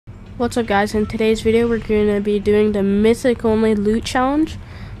What's up guys, in today's video we're going to be doing the mythic only loot challenge.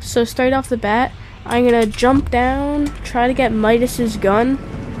 So straight off the bat, I'm going to jump down, try to get Midas's gun.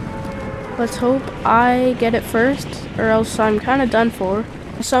 Let's hope I get it first, or else I'm kind of done for.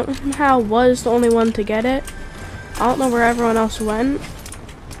 I somehow was the only one to get it. I don't know where everyone else went,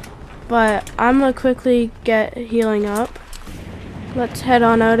 but I'm going to quickly get healing up. Let's head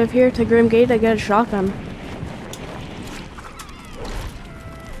on out of here to Grim Gate to get a shotgun.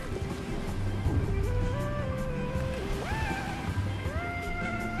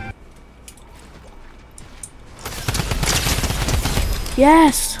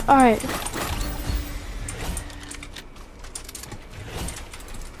 Yes! Alright.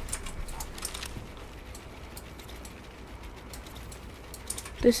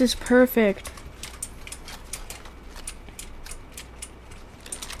 This is perfect.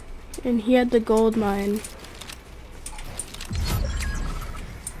 And he had the gold mine.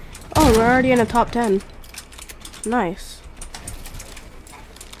 Oh, we're already in a top 10. Nice.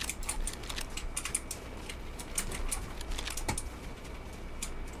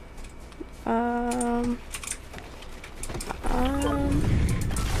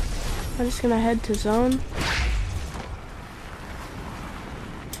 I'm just gonna head to zone.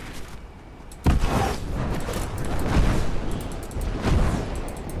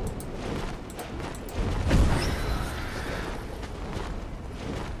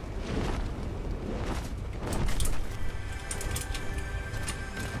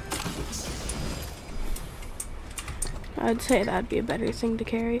 I'd say that'd be a better thing to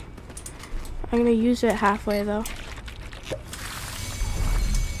carry. I'm gonna use it halfway though.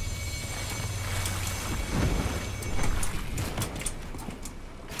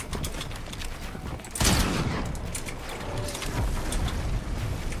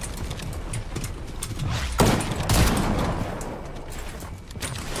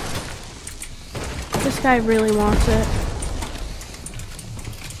 This guy really wants it,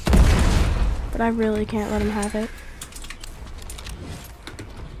 but I really can't let him have it.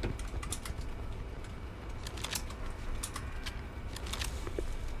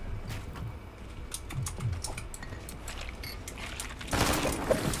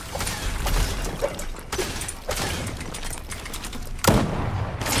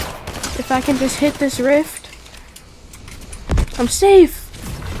 If I can just hit this rift, I'm safe!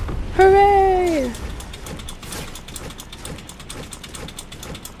 Hooray!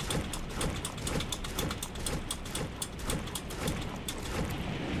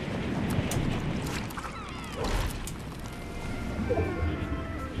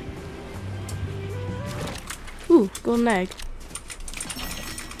 Ooh, golden egg.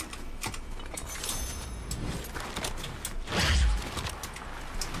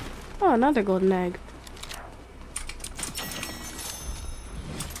 Oh, another golden egg.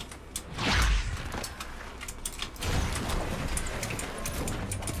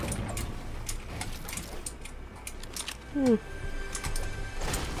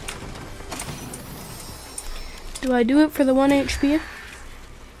 Do I do it for the 1 HP?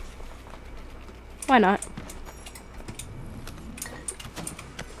 Why not?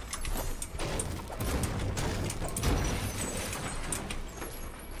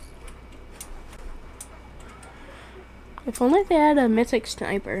 If only they had a mythic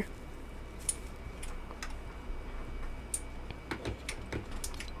sniper.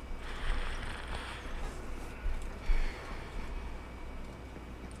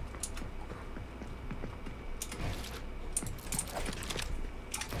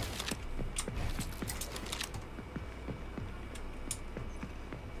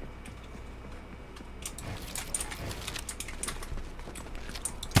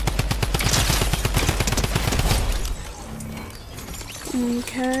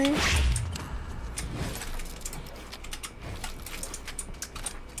 Okay.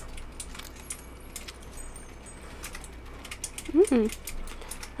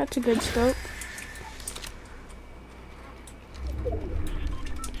 That's a good scope.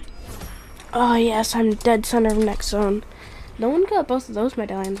 Oh yes, I'm dead center of next zone. No one got both of those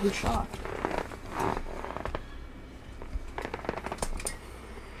medallions. I'm shocked.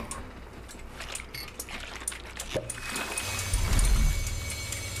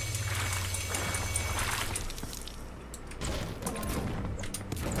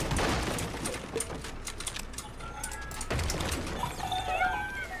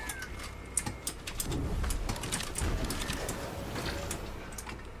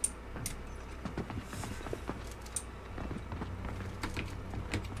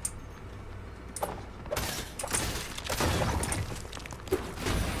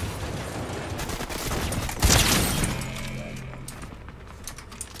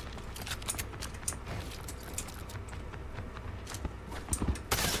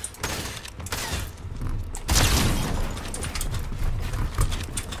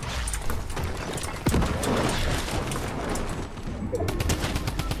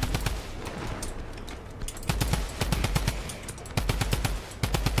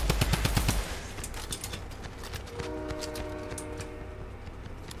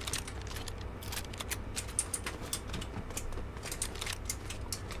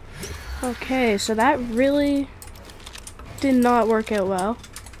 Okay, so that really did not work out well.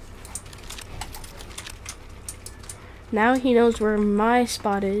 Now he knows where my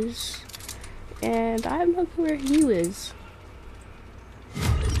spot is, and I have no clue where he is.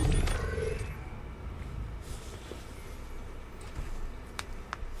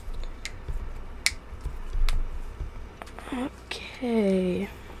 Okay.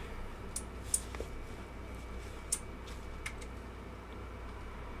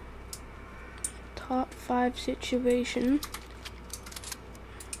 Top 5 situation.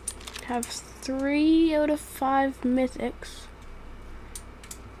 Have 3 out of 5 mythics.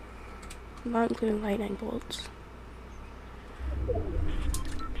 Not including lightning bolts.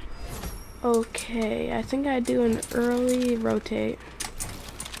 Okay, I think I do an early rotate.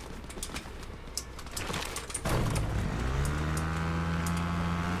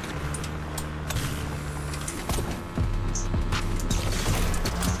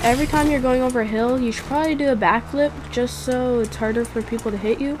 Every time you're going over a hill, you should probably do a backflip just so it's harder for people to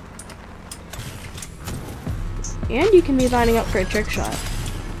hit you. And you can be lining up for a trick shot.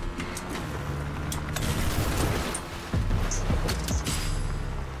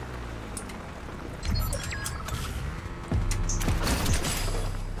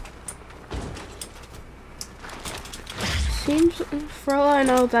 Seems, for all I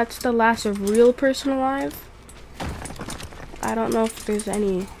know, that's the last real person alive. I don't know if there's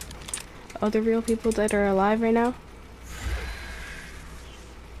any other real people that are alive right now.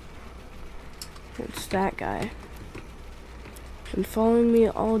 It's that guy. Been following me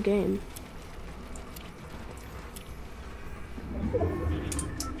all game.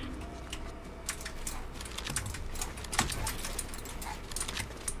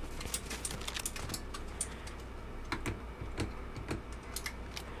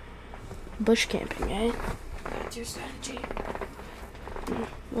 Bush camping, eh? That's your strategy.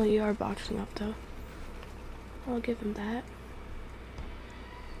 Well, you are boxing up, though. I'll give him that.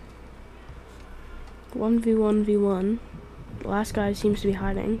 1v1v1. The last guy seems to be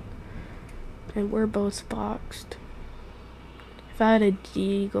hiding. And we're both boxed. If I had a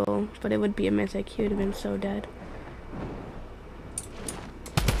deagle, but it would be a mythic, he would have been so dead.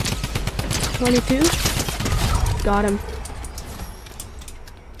 22. Got him.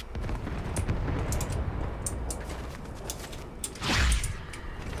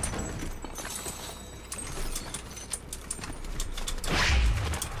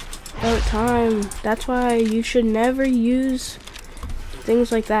 About time. That's why you should never use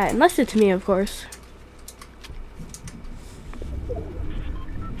things like that. Unless it's me, of course.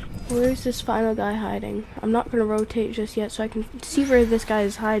 Where's this final guy hiding? I'm not gonna rotate just yet so I can see where this guy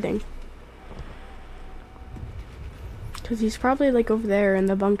is hiding. Because he's probably like over there in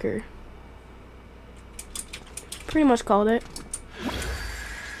the bunker. Pretty much called it.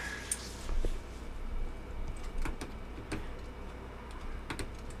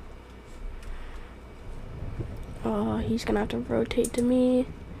 Oh, he's gonna have to rotate to me.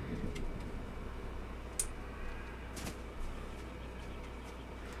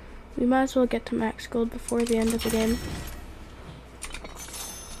 We might as well get to max gold before the end of the game.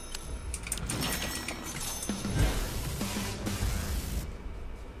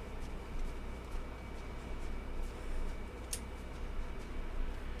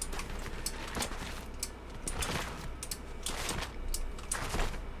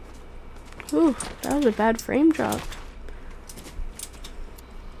 Ooh, that was a bad frame drop.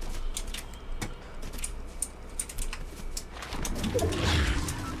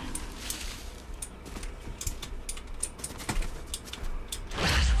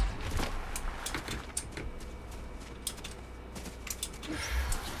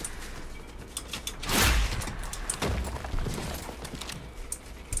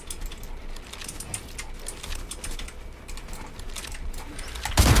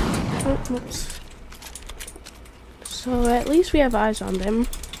 Oh, whoops. So at least we have eyes on them.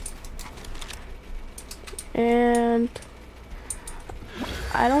 And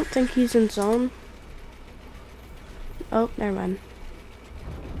I don't think he's in zone. Oh, never mind.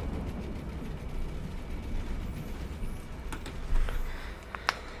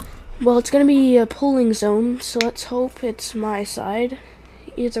 Well, it's gonna be a pulling zone, so let's hope it's my side.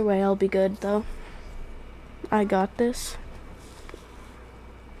 Either way, I'll be good, though. I got this.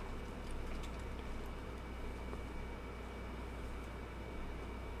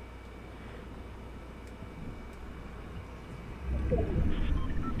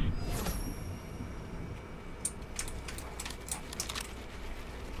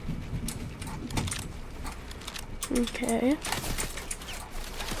 Okay.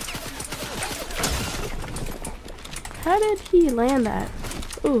 How did he land that?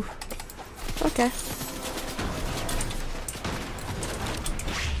 Ooh. Okay.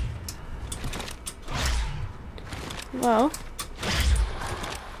 Well,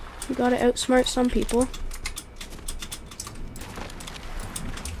 you gotta outsmart some people.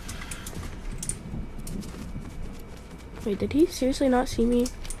 Wait, did he seriously not see me?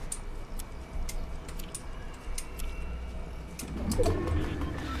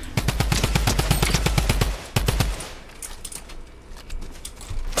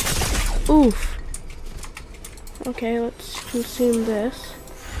 Oof. Okay, let's consume this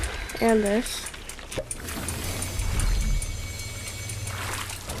and this.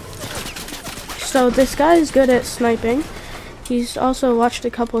 So this guy is good at sniping. He's also watched a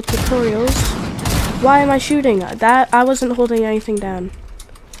couple of tutorials. Why am I shooting? That I wasn't holding anything down.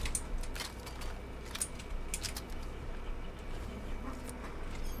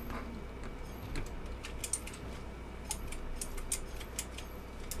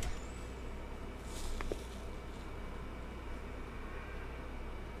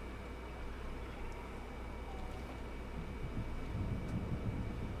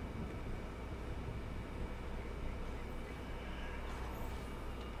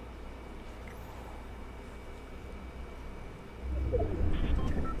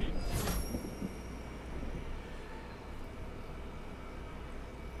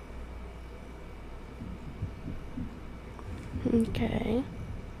 Okay.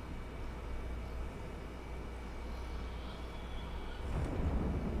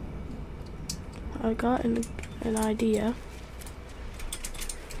 I got an idea.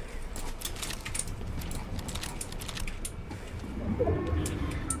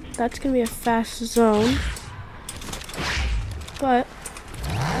 That's gonna be a fast zone. But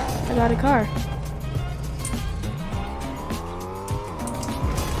I got a car.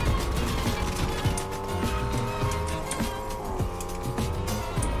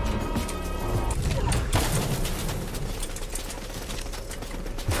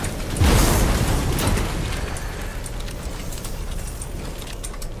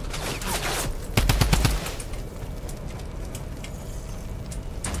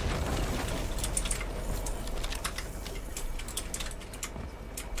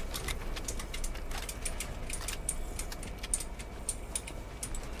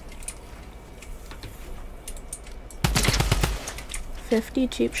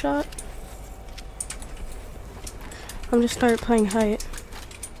 $50 cheap shot. I'm just start playing height.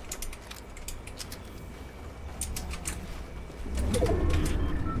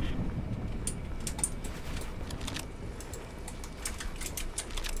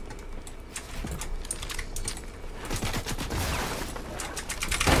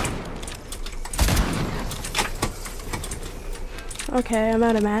 Okay, I'm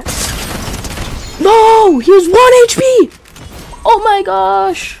out of mats. No! He was 1 HP! Oh my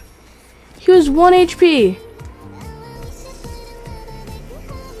gosh! He was 1 HP.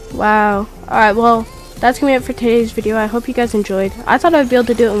 Wow. Alright, well, that's gonna be it for today's video. I hope you guys enjoyed. I thought I'd be able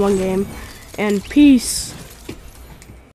to do it in one game. And peace.